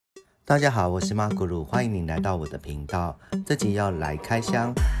大家好，我是Marglue，欢迎您来到我的频道。这集要来开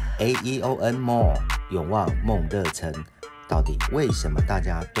箱 AEON Mall 永旺梦乐城。到底为什么大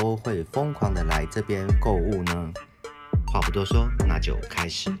家都会疯狂的来这边购物呢？话不多说，那就开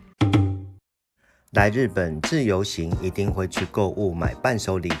始。来日本自由行一定会去购物买伴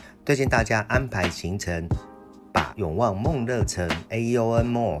手礼，推荐大家安排行程，把永旺梦乐城 AEON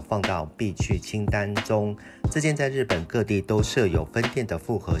Mall 放到必去清单中。这间在日本各地都设有分店的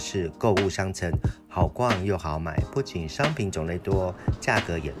复合式购物商城，好逛又好买，不仅商品种类多，价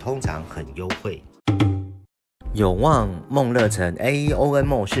格也通常很优惠。永旺梦乐城 AEON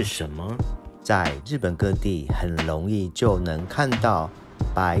Mall 是什么？在日本各地很容易就能看到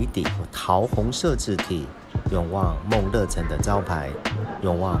白底桃红色字体永旺梦乐城的招牌。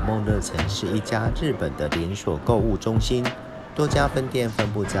永旺梦乐城是一家日本的连锁购物中心，多家分店分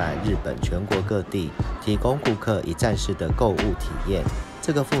布在日本全国各地，提供顾客一站式的购物体验。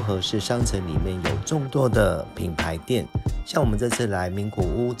这个复合式商城里面有众多的品牌店，像我们这次来名古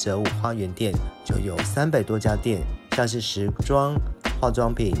屋则武花园店就有300多家店，像是时装、化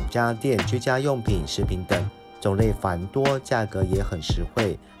妆品、家电、居家用品、食品等，种类繁多，价格也很实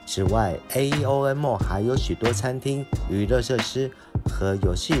惠。此外 AEON Mall 还有许多餐厅、娱乐设施和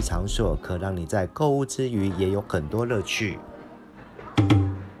游戏场所，可让你在购物之余也有很多乐趣。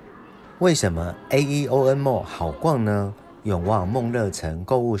为什么 AEON Mall 好逛呢？永旺梦乐城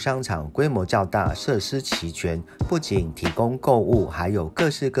购物商场规模较大，设施齐全，不仅提供购物，还有各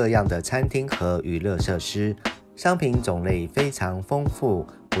式各样的餐厅和娱乐设施，商品种类非常丰富，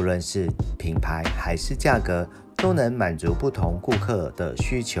不论是品牌还是价格，都能满足不同顾客的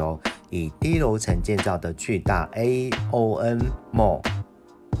需求。以低楼层建造的巨大 AEON Mall，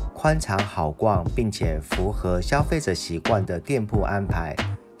 宽敞好逛，并且符合消费者习惯的店铺安排，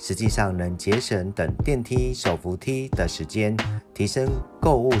实际上能节省等电梯、手扶梯的时间，提升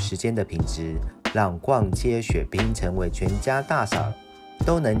购物时间的品质，让逛街血拼成为全家大小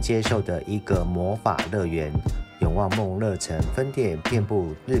都能接受的一个魔法乐园。永旺梦乐城分店遍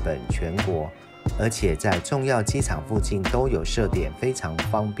布日本全国，而且在重要机场附近都有设点，非常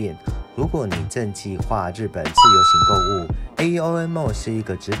方便。如果你正计划日本自由行购物， AEON Mall 是一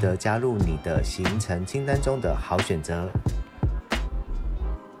个值得加入你的行程清单中的好选择。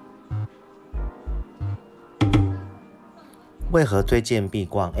为何推荐必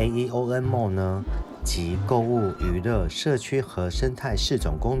逛 AEON Mall 呢？集购物、娱乐、社区和生态4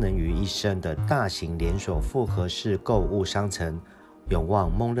种功能于一身的大型连锁复合式购物商城。永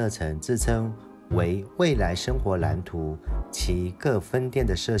旺梦乐城自称为未来生活蓝图，其各分店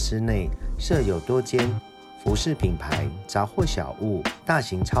的设施内设有多间服饰品牌、杂货小物、大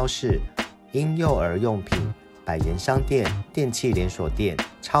型超市、婴幼儿用品、百元商店、电器连锁店、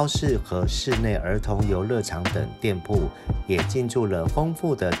超市和室内儿童游乐场等店铺，也进驻了丰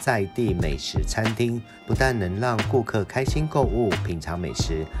富的在地美食餐厅，不但能让顾客开心购物、品尝美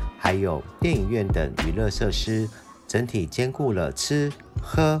食，还有电影院等娱乐设施，整体兼顾了吃、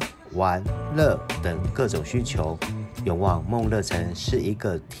喝、玩、乐等各种需求。永旺梦乐城是一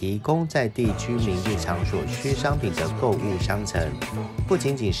个提供在地居民日常所需商品的购物商城，不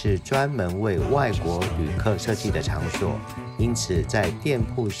仅仅是专门为外国旅客设计的场所，因此在店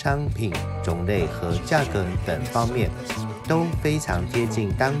铺商品种类和价格等方面都非常贴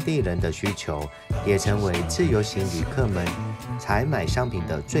近当地人的需求，也成为自由行旅客们采买商品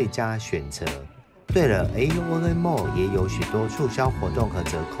的最佳选择。对了， AEON Mall 也有许多促销活动和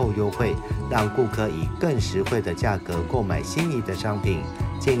折扣优惠，让顾客以更实惠的价格购买心仪的商品。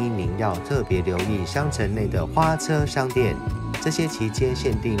建议您要特别留意商城内的花车商店，这些期间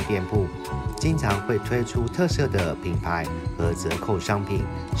限定店铺经常会推出特色的品牌和折扣商品，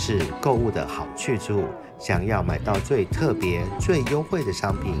是购物的好去处。想要买到最特别、最优惠的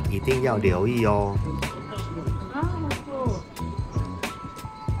商品，一定要留意哦。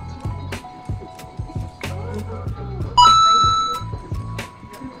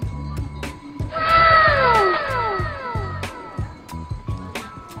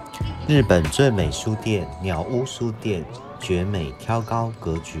日本最美书店蔦屋书店，绝美挑高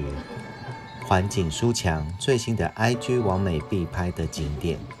格局，环境书墙，最新的 IG 网美必拍的景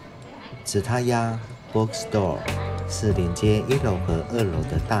点。蔦屋 Bookstore 是连接1楼和2楼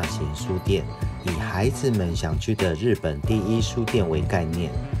的大型书店，以孩子们想去的日本第一书店为概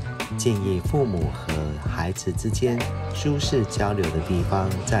念，建议父母和孩子之间舒适交流的地方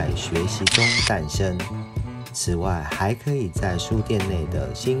在学习中诞生。此外，还可以在书店内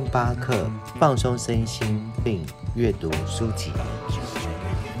的星巴克放松身心并阅读书籍。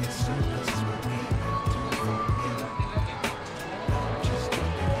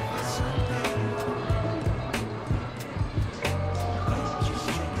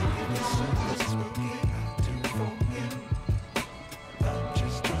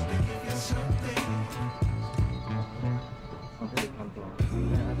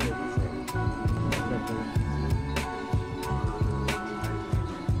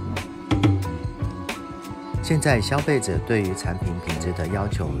现在消费者对于产品品质的要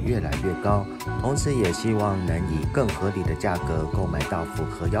求越来越高，同时也希望能以更合理的价格购买到符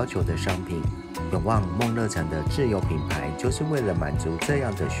合要求的商品。永旺梦乐城的自有品牌就是为了满足这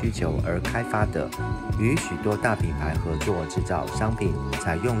样的需求而开发的，与许多大品牌合作制造商品，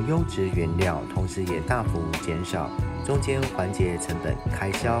采用优质原料，同时也大幅减少中间环节成本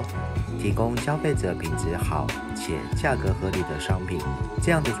开销，提供消费者品质好且价格合理的商品。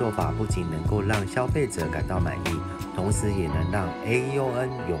这样的做法不仅能够让消费者感到满意，同时也能让 AEON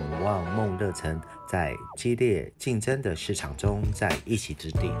永旺梦乐城在激烈竞争的市场中在一席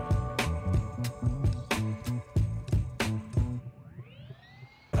之地。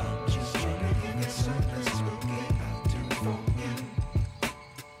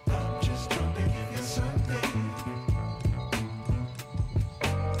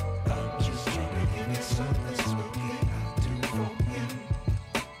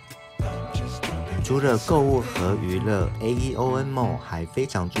除了购物和娱乐 ，AEON Mall 还非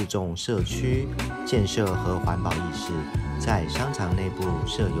常注重社区建设和环保意识。在商场内部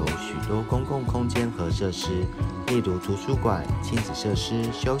设有许多公共空间和设施，例如图书馆、亲子设施、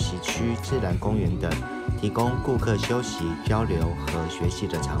休息区、自然公园等，提供顾客休息、交流和学习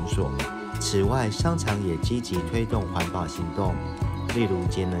的场所。此外，商场也积极推动环保行动，例如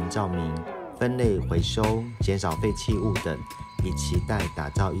节能照明、分类回收、减少废弃物等。以期待打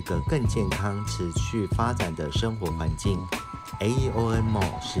造一个更健康、持续发展的生活环境。AEON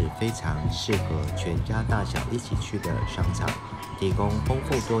Mall 是非常适合全家大小一起去的商场，提供丰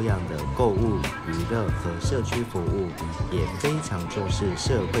富多样的购物、娱乐和社区服务，也非常重视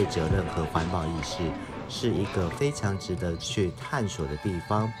社会责任和环保意识，是一个非常值得去探索的地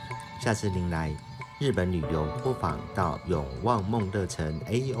方。下次您来日本旅游，不妨到永旺梦乐城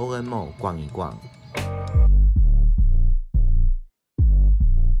AEON Mall 逛一逛。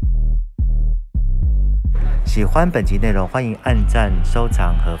喜欢本集内容，欢迎按赞、收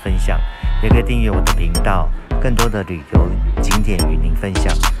藏和分享，也可以订阅我的频道，更多的旅游景点与您分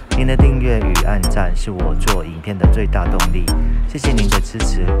享。您的订阅与按赞是我做影片的最大动力，谢谢您的支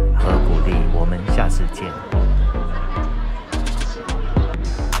持和鼓励，我们下次见。